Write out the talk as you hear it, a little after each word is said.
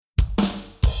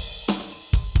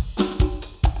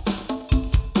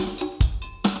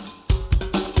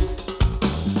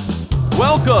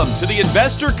Welcome to the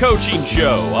Investor Coaching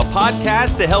Show, a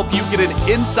podcast to help you get an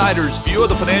insider's view of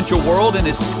the financial world and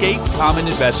escape common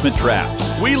investment traps.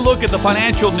 We look at the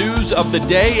financial news of the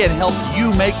day and help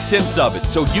you make sense of it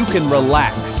so you can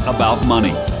relax about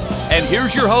money. And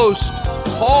here's your host,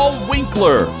 Paul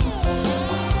Winkler.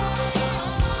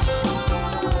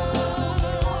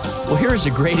 Well, here's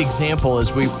a great example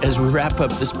as we wrap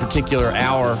up this particular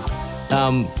hour.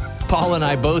 Paul and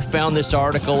I both found this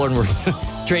article and we're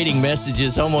trading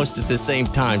messages almost at the same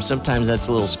time. Sometimes that's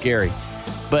a little scary.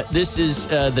 But this is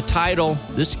the title.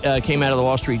 This came out of the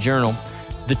Wall Street Journal.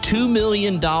 The $2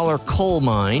 million coal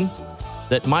mine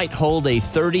that might hold a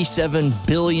 $37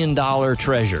 billion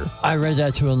treasure. I read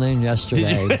that to Elaine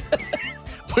yesterday.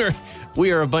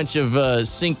 We are a bunch of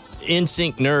in-sync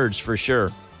nerds for sure.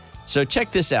 So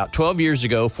check this out. 12 years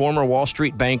ago, former Wall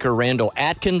Street banker Randall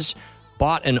Atkins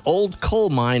bought an old coal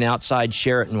mine outside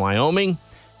Sheraton, Wyoming,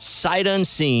 sight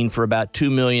unseen for about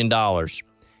 $2 million.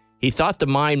 He thought the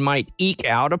mine might eke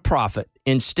out a profit.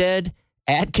 Instead,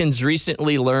 Atkins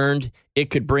recently learned it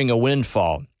could bring a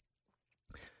windfall.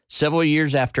 Several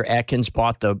years after Atkins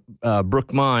bought the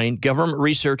Brook Mine, government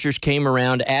researchers came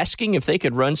around asking if they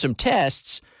could run some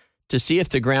tests to see if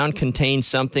the ground contained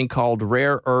something called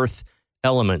rare earth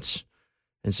elements.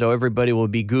 And so everybody will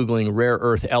be Googling rare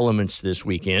earth elements this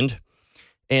weekend.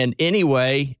 And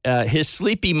anyway, his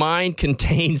sleepy mine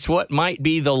contains what might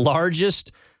be the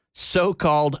largest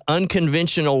so-called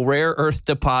unconventional rare earth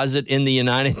deposit in the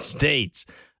United States,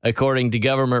 according to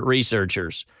government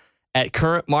researchers. At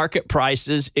current market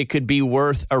prices, it could be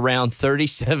worth around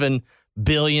 $37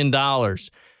 billion. Now,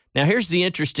 here's the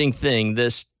interesting thing.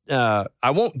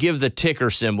 I won't give the ticker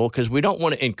symbol because we don't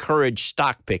want to encourage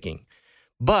stock picking.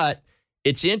 But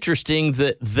it's interesting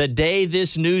that the day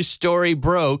this news story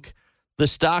broke, the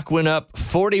stock went up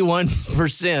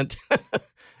 41%.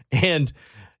 And,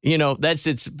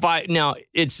 that's now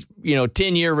its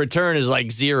 10-year return is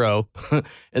like zero.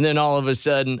 And then all of a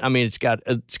sudden, it's got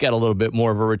a little bit more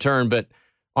of a return. But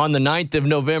on the 9th of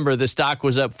November, the stock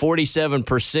was up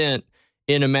 47%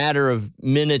 in a matter of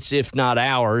minutes, if not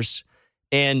hours.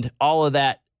 And all of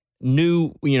that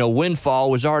new,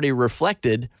 windfall was already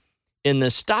reflected in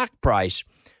the stock price.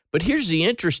 But here's the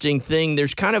interesting thing.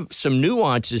 There's kind of some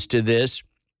nuances to this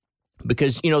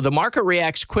because, the market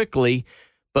reacts quickly.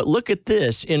 But look at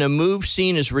this. In a move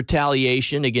seen as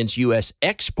retaliation against U.S.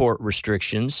 export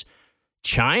restrictions,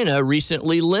 China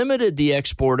recently limited the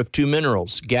export of two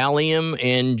minerals, gallium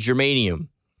and germanium.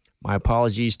 My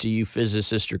apologies to you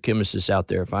physicists or chemists out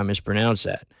there if I mispronounce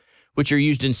that, which are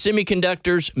used in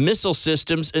semiconductors, missile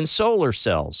systems, and solar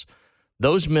cells.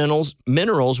 Those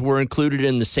minerals were included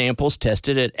in the samples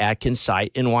tested at Atkins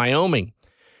site in Wyoming.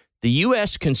 The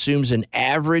U.S. consumes an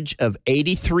average of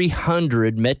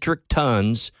 8,300 metric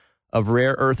tons of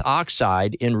rare earth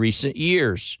oxide in recent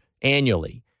years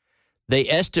annually. They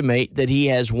estimate that he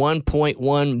has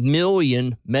 1.1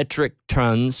 million metric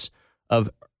tons of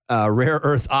rare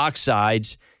earth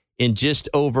oxides in just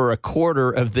over a quarter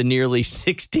of the nearly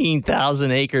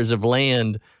 16,000 acres of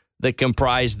land that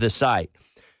comprise the site.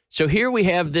 So here we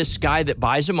have this guy that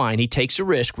buys a mine. He takes a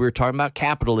risk. We were talking about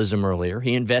capitalism earlier.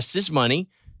 He invests his money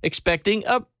expecting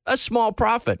a small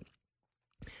profit.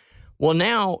 Well,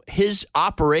 now his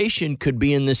operation could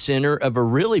be in the center of a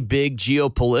really big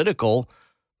geopolitical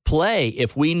play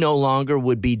if we no longer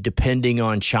would be depending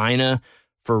on China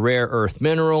for rare earth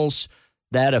minerals.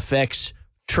 That affects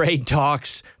trade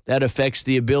talks. That affects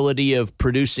the ability of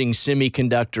producing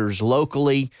semiconductors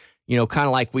locally. Kind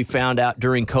of like we found out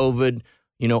during COVID,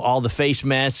 all the face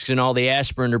masks and all the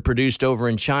aspirin are produced over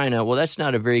in China. Well, that's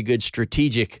not a very good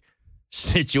strategic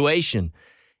situation.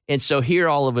 And so here,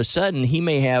 all of a sudden, he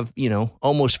may have,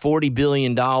 almost $40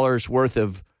 billion worth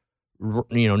of,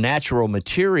 natural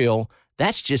material.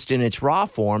 That's just in its raw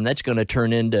form. That's going to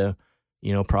turn into,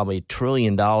 probably $1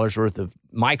 trillion worth of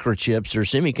microchips or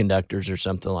semiconductors or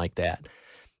something like that.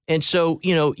 And so,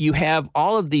 you have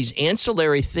all of these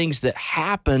ancillary things that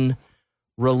happen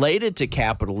related to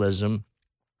capitalism.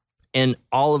 And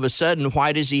all of a sudden,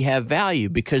 why does he have value?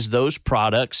 Because those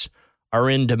products are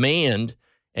in demand,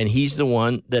 and he's the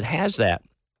one that has that.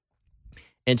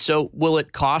 And so will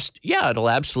it cost? Yeah, it'll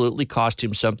absolutely cost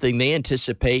him something. They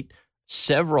anticipate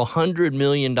several $100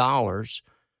 million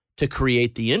to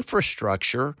create the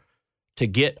infrastructure to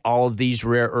get all of these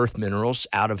rare earth minerals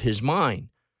out of his mine.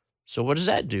 So what does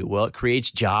that do? Well, it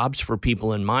creates jobs for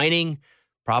people in mining,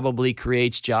 probably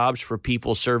creates jobs for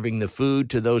people serving the food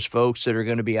to those folks that are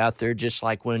going to be out there, just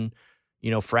like when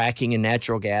fracking and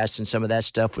natural gas and some of that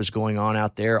stuff was going on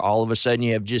out there. All of a sudden,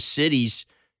 you have just cities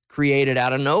created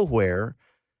out of nowhere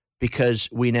because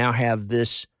we now have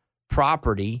this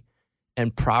property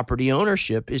And property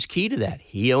ownership is key to that.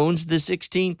 He owns the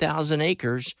 16,000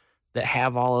 acres that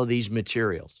have all of these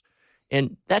materials.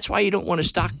 And that's why you don't want to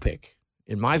stock pick,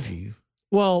 in my view.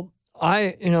 Well,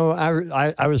 I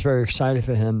was very excited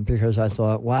for him because I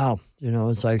thought, wow,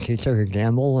 it's like he took a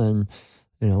gamble and,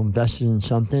 invested in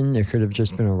something. It could have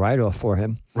just been a write-off for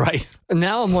him. Right. And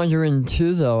now I'm wondering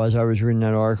too, though, as I was reading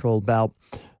that article about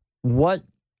what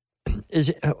is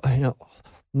it,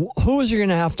 who is he going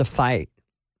to have to fight?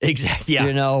 Exactly.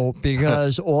 Yeah.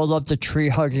 Because all of the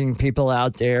tree-hugging people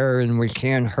out there, and we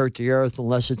can't hurt the earth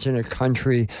unless it's in a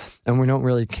country, and we don't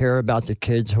really care about the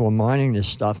kids who are mining this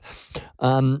stuff.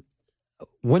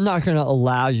 We're not going to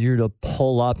allow you to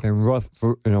pull up and rip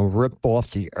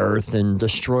off the earth and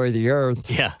destroy the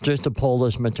earth just to pull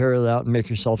this material out and make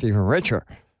yourself even richer.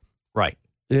 Right.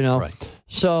 Right.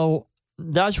 So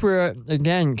that's where,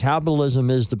 again, capitalism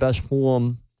is the best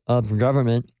form of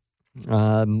government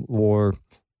or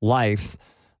life.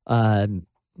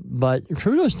 But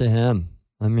kudos to him.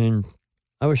 I mean,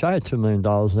 I wish I had $2 million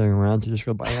laying around to just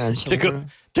go buy land to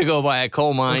go buy a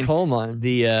coal mine. A coal mine.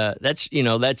 That's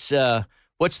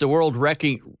what's the world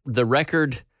record? The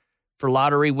record for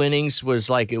lottery winnings was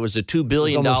like it was a $2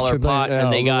 billion pot,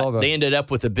 and they ended up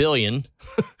with $1 billion.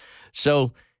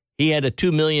 So he had a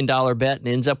 $2 million bet and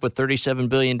ends up with $37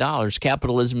 billion.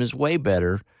 Capitalism is way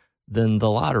better than the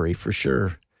lottery for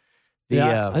sure.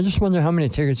 I just wonder how many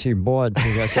tickets he bought to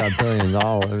get that $1 billion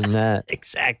in that.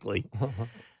 Exactly.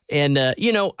 And,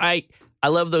 I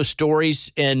love those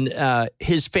stories. And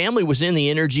his family was in the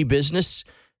energy business,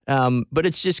 but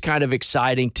it's just kind of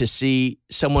exciting to see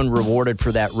someone rewarded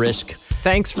for that risk.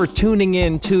 Thanks for tuning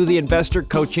in to the Investor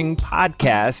Coaching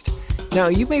Podcast. Now,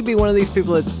 you may be one of these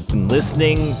people that's been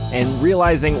listening and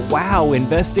realizing, wow,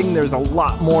 investing, there's a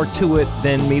lot more to it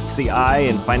than meets the eye,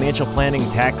 and financial planning,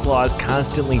 tax laws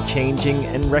constantly changing,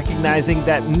 and recognizing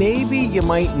that maybe you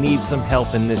might need some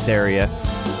help in this area,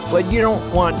 but you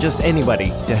don't want just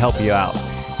anybody to help you out.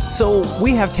 So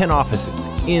we have 10 offices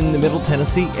in the Middle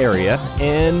Tennessee area,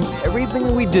 and everything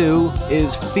that we do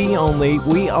is fee only.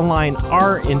 We align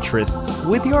our interests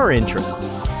with your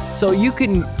interests. So you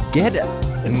can get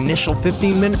an initial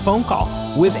 15-minute phone call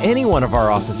with any one of our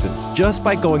offices just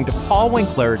by going to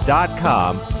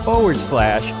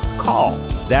paulwinkler.com/call.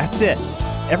 That's it.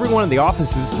 Every one of the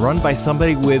offices is run by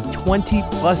somebody with 20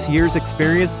 plus years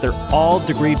experience. They're all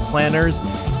degreed planners.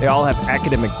 They all have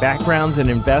academic backgrounds in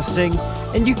investing,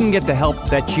 and you can get the help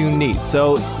that you need.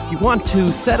 So if you want to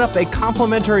set up a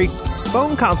complimentary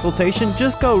phone consultation,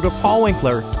 just go to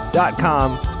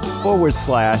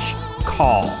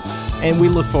paulwinkler.com/call. And we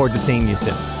look forward to seeing you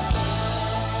soon.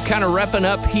 Kind of wrapping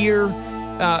up here.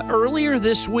 Earlier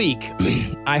this week,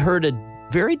 I heard a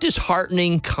very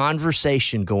disheartening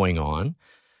conversation going on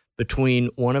between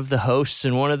one of the hosts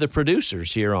and one of the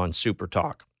producers here on Super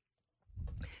Talk.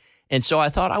 And so I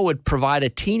thought I would provide a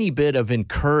teeny bit of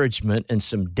encouragement and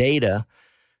some data,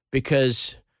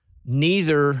 because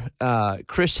neither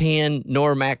Chris Hand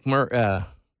nor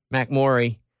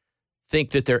McMurray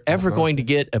think that they're ever going to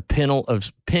get a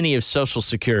penny of Social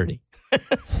Security.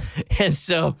 And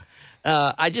so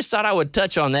I just thought I would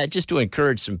touch on that just to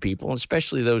encourage some people,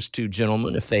 especially those two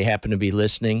gentlemen, if they happen to be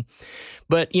listening.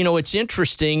 But, it's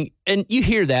interesting, and you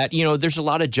hear that, there's a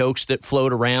lot of jokes that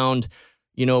float around.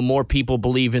 More people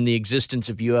believe in the existence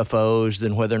of UFOs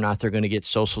than whether or not they're going to get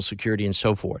Social Security and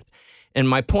so forth. And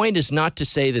my point is not to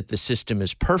say that the system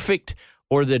is perfect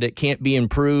or that it can't be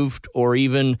improved, or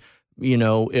even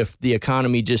if the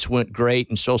economy just went great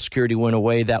and Social Security went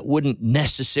away, that wouldn't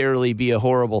necessarily be a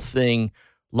horrible thing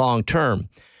long term.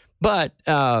 But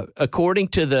according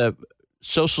to the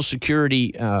Social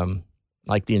Security,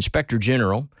 like the Inspector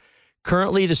General,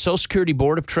 currently the Social Security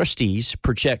Board of Trustees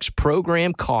projects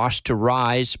program costs to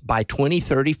rise by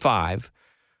 2035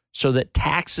 so that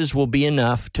taxes will be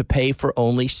enough to pay for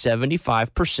only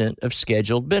 75% of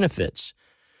scheduled benefits.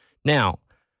 Now,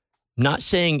 not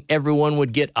saying everyone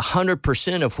would get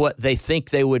 100% of what they think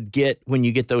they would get when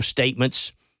you get those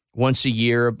statements once a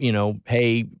year,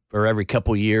 hey, or every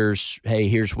couple years, hey,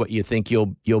 here's what you think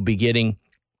you'll be getting.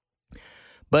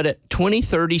 But at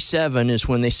 2037 is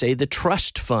when they say the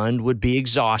trust fund would be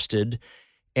exhausted,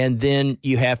 and then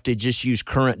you have to just use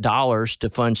current dollars to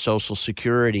fund Social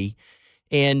Security.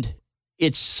 And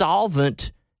it's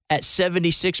solvent at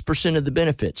 76% of the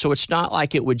benefit. So it's not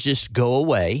like it would just go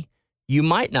away. You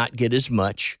might not get as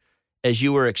much as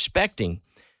you were expecting.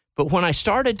 But when I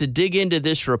started to dig into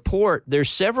this report, there's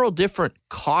several different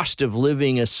cost of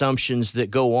living assumptions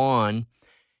that go on.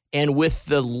 And with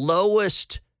the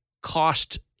lowest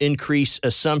cost increase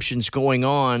assumptions going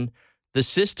on, the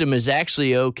system is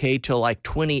actually okay till like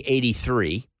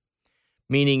 2083.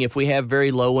 meaning if we have very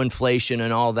low inflation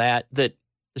and all that, that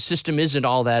the system isn't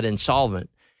all that insolvent.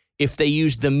 If they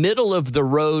use the middle of the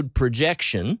road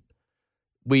projection,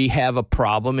 we have a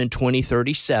problem in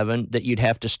 2037 that you'd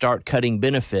have to start cutting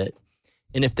benefit.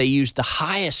 And if they use the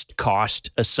highest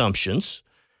cost assumptions,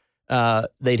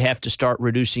 they'd have to start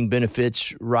reducing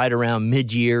benefits right around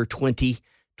mid-year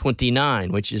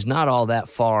 2029, which is not all that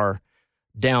far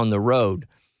down the road.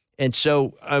 And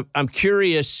so I'm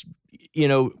curious,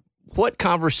 what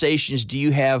conversations do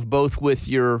you have both with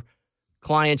your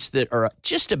clients that are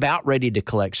just about ready to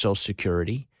collect Social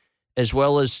Security, as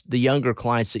well as the younger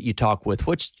clients that you talk with?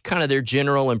 What's kind of their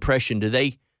general impression? Do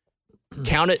they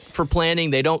count it for planning?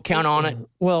 They don't count on it?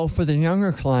 Well, for the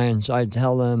younger clients, I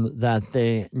tell them that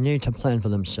they need to plan for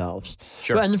themselves.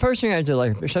 Sure. And the first thing I do,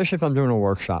 especially if I'm doing a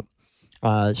workshop,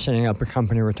 setting up a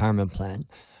company retirement plan,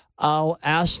 I'll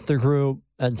ask the group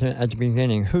at the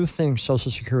beginning, who thinks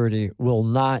Social Security will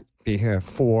not be here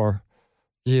for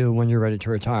you when you're ready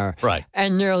to retire? Right.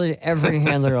 And nearly every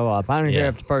hand will go up. I don't care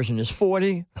if the person is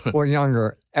 40 or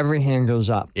younger, every hand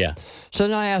goes up. Yeah. So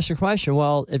then I ask the question,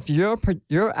 well, if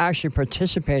you're actually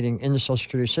participating in the Social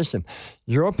Security system,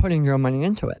 you're putting your money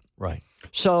into it. Right.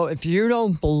 So if you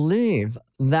don't believe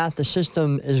that the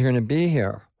system is going to be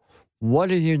here, what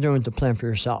are you doing to plan for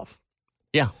yourself?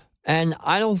 Yeah. And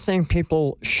I don't think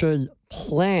people should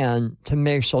plan to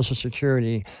make Social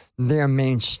Security their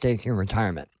main stake in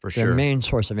retirement, For sure. their main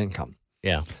source of income.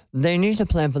 Yeah. They need to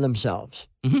plan for themselves.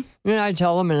 Mm-hmm. I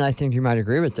tell them, and I think you might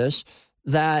agree with this,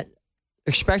 that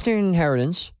expecting an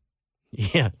inheritance,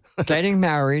 getting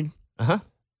married,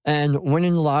 and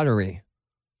winning the lottery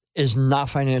is not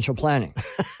financial planning.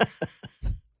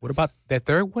 What about that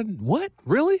third one? What?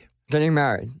 Really? Getting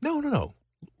married. No.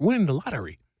 Winning the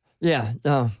lottery. Yeah,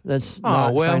 no, that's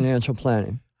not financial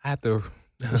planning. I have to.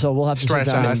 So we'll have to sit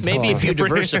down and maybe talk. if you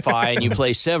diversify and you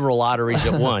play several lotteries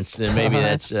at once, then maybe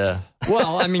that's...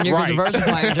 Well, I mean, you can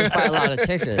diversify and just buy a lot of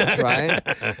tickets, right?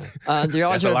 The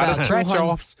odds are about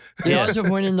scratch-offs. The odds of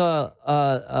winning the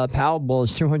Powerball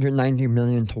is 290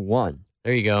 million to 1.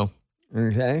 There you go.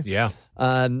 Okay? Yeah.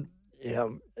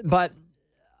 But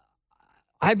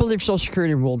I believe Social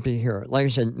Security will be here. Like I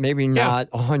said, maybe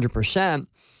not 100%.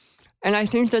 And I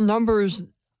think the numbers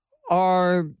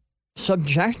are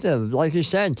subjective. Like you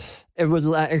said,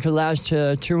 it could last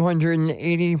to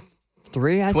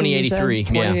 283, I think 2083,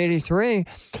 2083,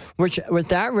 which with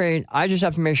that rate, I just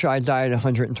have to make sure I die at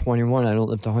 121. I don't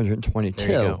live to 122.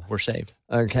 There you go. We're safe.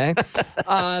 Okay.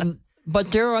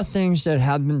 But there are things that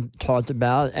have been talked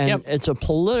about, and it's a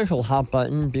political hot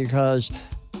button because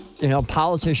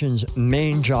politicians'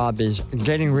 main job is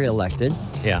getting reelected.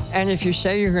 Yeah. And if you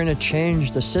say you're going to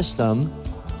change the system,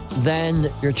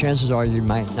 then your chances are you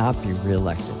might not be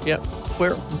reelected. Yep.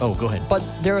 Go ahead. But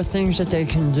there are things that they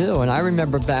can do. And I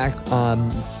remember back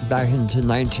into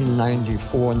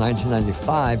 1994,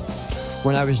 1995,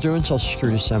 when I was doing Social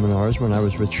Security seminars, when I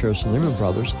was with Scherz and Lehman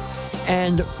Brothers,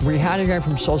 and we had a guy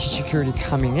from Social Security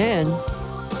coming in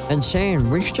and saying,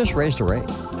 we should just raise the rate.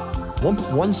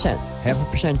 1 cent,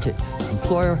 0.5% to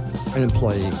employer and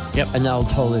employee. Yep. And that'll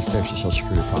totally fix the Social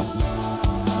Security problem.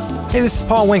 Hey, this is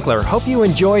Paul Winkler. Hope you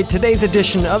enjoyed today's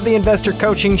edition of the Investor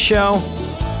Coaching Show.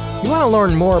 You want to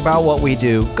learn more about what we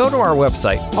do, go to our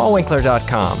website,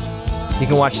 paulwinkler.com. You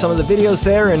can watch some of the videos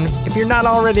there, and if you're not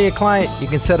already a client, you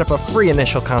can set up a free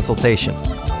initial consultation.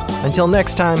 Until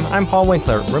next time, I'm Paul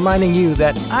Winkler, reminding you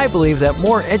that I believe that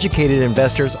more educated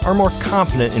investors are more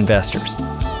confident investors,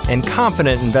 and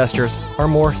confident investors are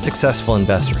more successful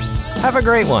investors. Have a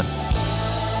great one.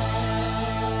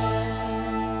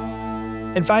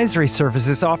 Advisory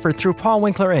services offered through Paul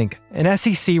Winkler, Inc., an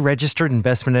SEC-registered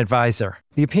investment advisor.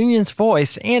 The opinions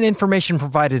voiced and information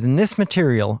provided in this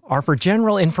material are for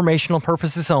general informational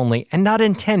purposes only and not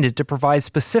intended to provide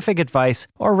specific advice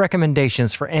or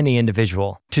recommendations for any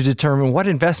individual. To determine what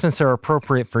investments are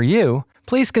appropriate for you,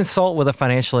 please consult with a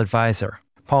financial advisor.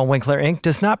 Paul Winkler, Inc.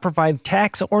 does not provide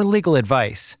tax or legal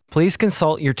advice. Please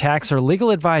consult your tax or legal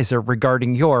advisor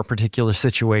regarding your particular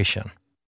situation.